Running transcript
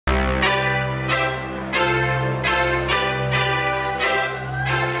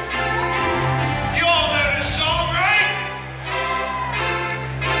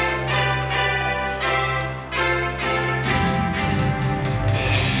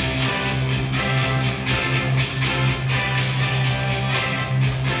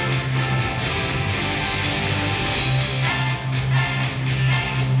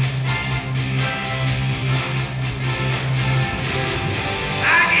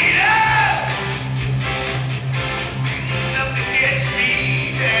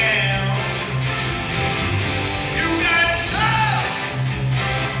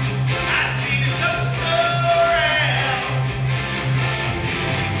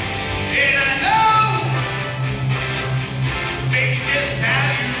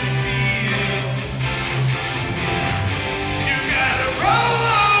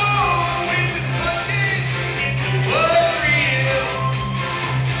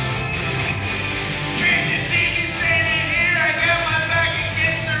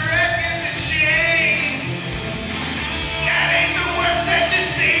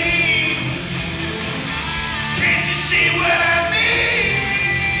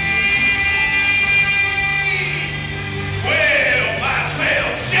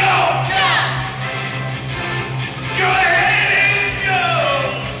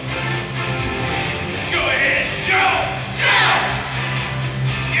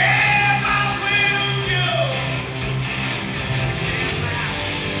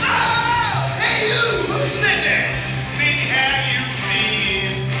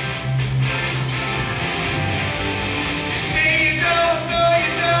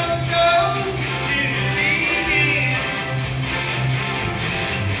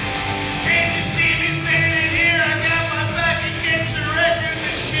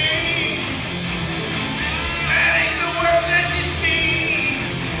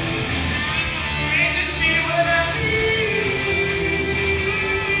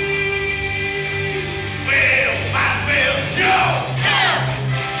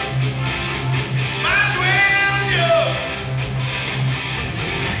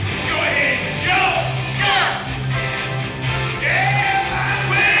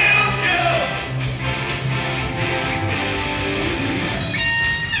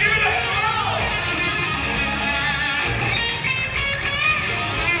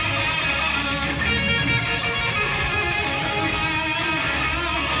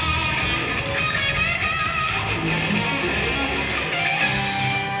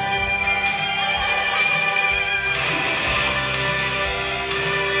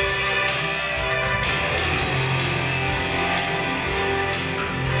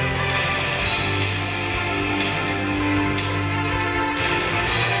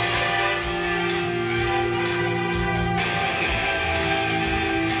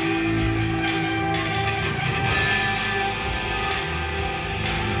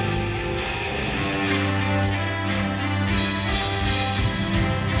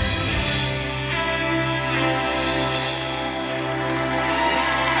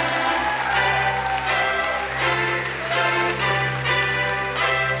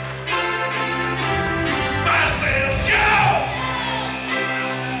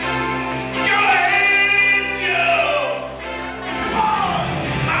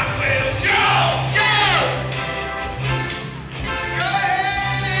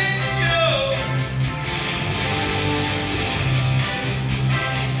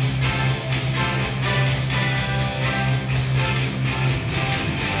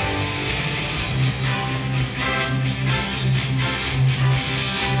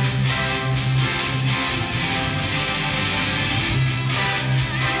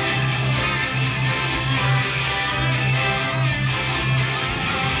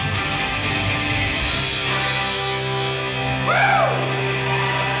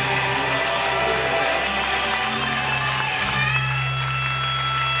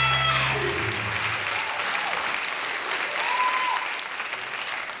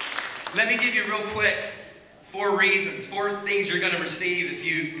Let me give you real quick 4 reasons, 4 things you're going to receive if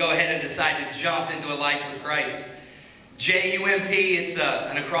you go ahead and decide to jump into a life with Christ. J-U-M-P, it's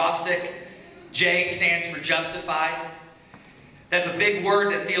an acrostic. J stands for justified. That's a big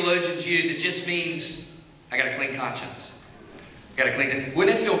word that theologians use. It just means, I got a clean conscience.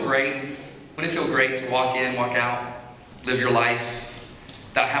 Wouldn't it feel great? Wouldn't it feel great to walk in, walk out, live your life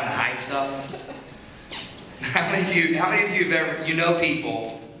without having to hide stuff? How many of you have ever, you know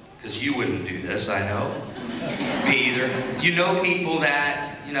people, because you wouldn't do this, I know. Me either. You know people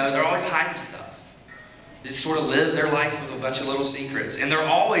that, they're always hiding stuff. Just sort of live their life with a bunch of little secrets. And they're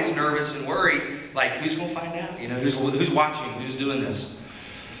always nervous and worried, like, who's going to find out? Who's watching? Who's doing this?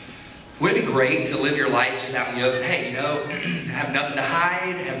 Wouldn't it be great to live your life just out in the open? Hey, I have nothing to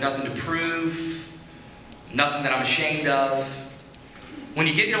hide, have nothing to prove, nothing that I'm ashamed of. When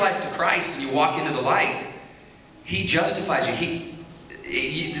you give your life to Christ and you walk into the light, He justifies you.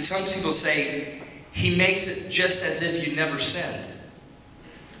 Some people say He makes it just as if you never sinned.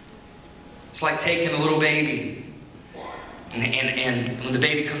 It's like taking a little baby, and when the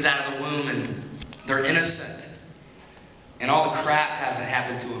baby comes out of the womb and they're innocent, and all the crap hasn't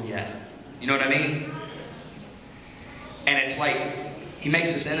happened to them yet. You know what I mean? And it's like He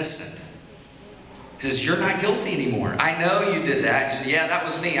makes us innocent. He says, you're not guilty anymore. I know you did that. You say, yeah, that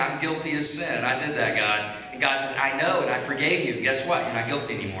was me. I'm guilty as sin. I did that, God. And God says, I know, and I forgave you. And guess what? You're not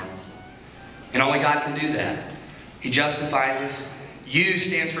guilty anymore. And only God can do that. He justifies us. U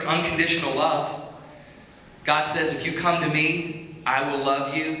stands for unconditional love. God says, if you come to me, I will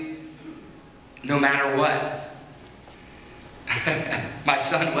love you no matter what. My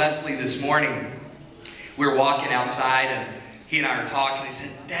son Wesley this morning, we were walking outside and he and I were talking. He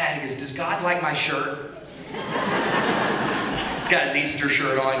said, Dad, he goes, does God like my shirt? He's got his Easter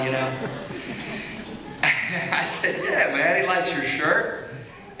shirt on, I said, yeah, man, He likes your shirt.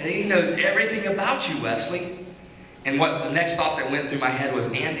 And He knows everything about you, Wesley. And what the next thought that went through my head was,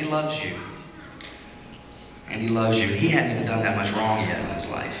 and He loves you. And He loves you. He hadn't even done that much wrong yet in his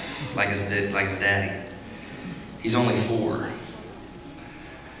life, like his daddy. He's only 4.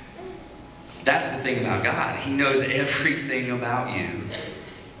 That's the thing about God. He knows everything about you.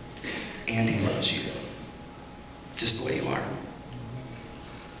 And He loves you. Just the way you are.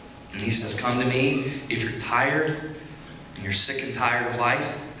 And He says, come to me if you're tired and you're sick and tired of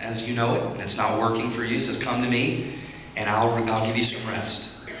life as you know it, and it's not working for you. He says, come to me and I'll give you some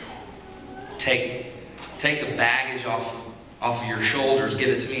rest. Take the baggage off of your shoulders, give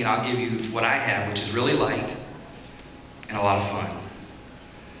it to me, and I'll give you what I have, which is really light and a lot of fun.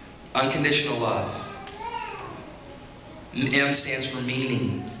 Unconditional love. M stands for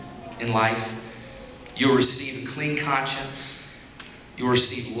meaning in life. You'll receive a clean conscience. You'll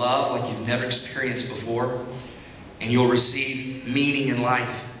receive love like you've never experienced before. And you'll receive meaning in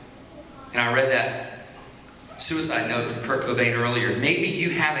life. And I read that suicide note from Kurt Cobain earlier. Maybe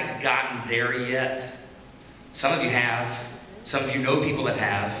you haven't gotten there yet. Some of you have. Some of you know people that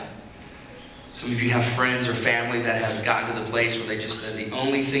have. Some of you have friends or family that have gotten to the place where they just said, the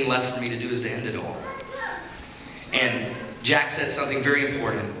only thing left for me to do is to end it all. And Jack said something very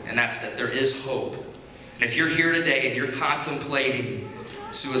important, and that's that there is hope. And if you're here today and you're contemplating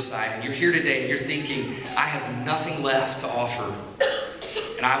suicide, and you're here today and you're thinking, I have nothing left to offer,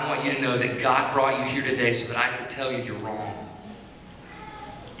 and I want you to know that God brought you here today so that I could tell you you're wrong.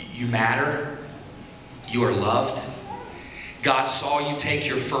 You matter. You are loved. God saw you take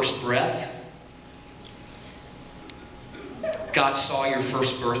your first breath. God saw your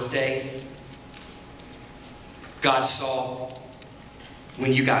first birthday. God saw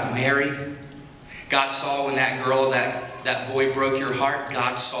when you got married. God saw when that girl, that boy broke your heart.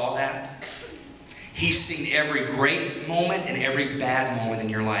 God saw that. He's seen every great moment and every bad moment in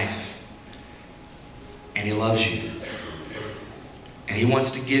your life. And He loves you. And He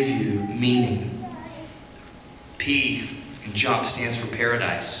wants to give you meaning. P in jump stands for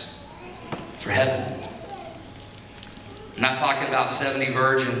paradise, for heaven. I'm not talking about 70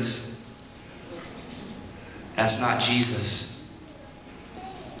 virgins. That's not Jesus.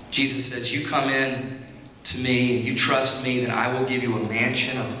 Jesus says, you come in to me and you trust me, then I will give you a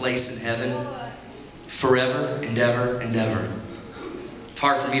mansion, a place in heaven forever and ever and ever. It's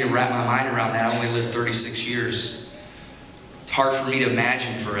hard for me to wrap my mind around that. I only lived 36 years. It's hard for me to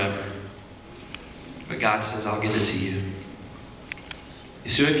imagine forever. But God says, I'll give it to you.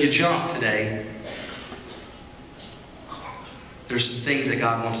 So if you jump today, there's some things that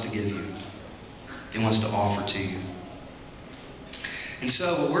God wants to give you. He wants to offer to you. And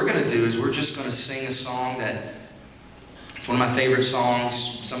so what we're going to do is we're just going to sing a song that, it's one of my favorite songs.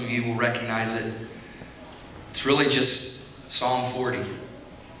 Some of you will recognize it. It's really just Psalm 40.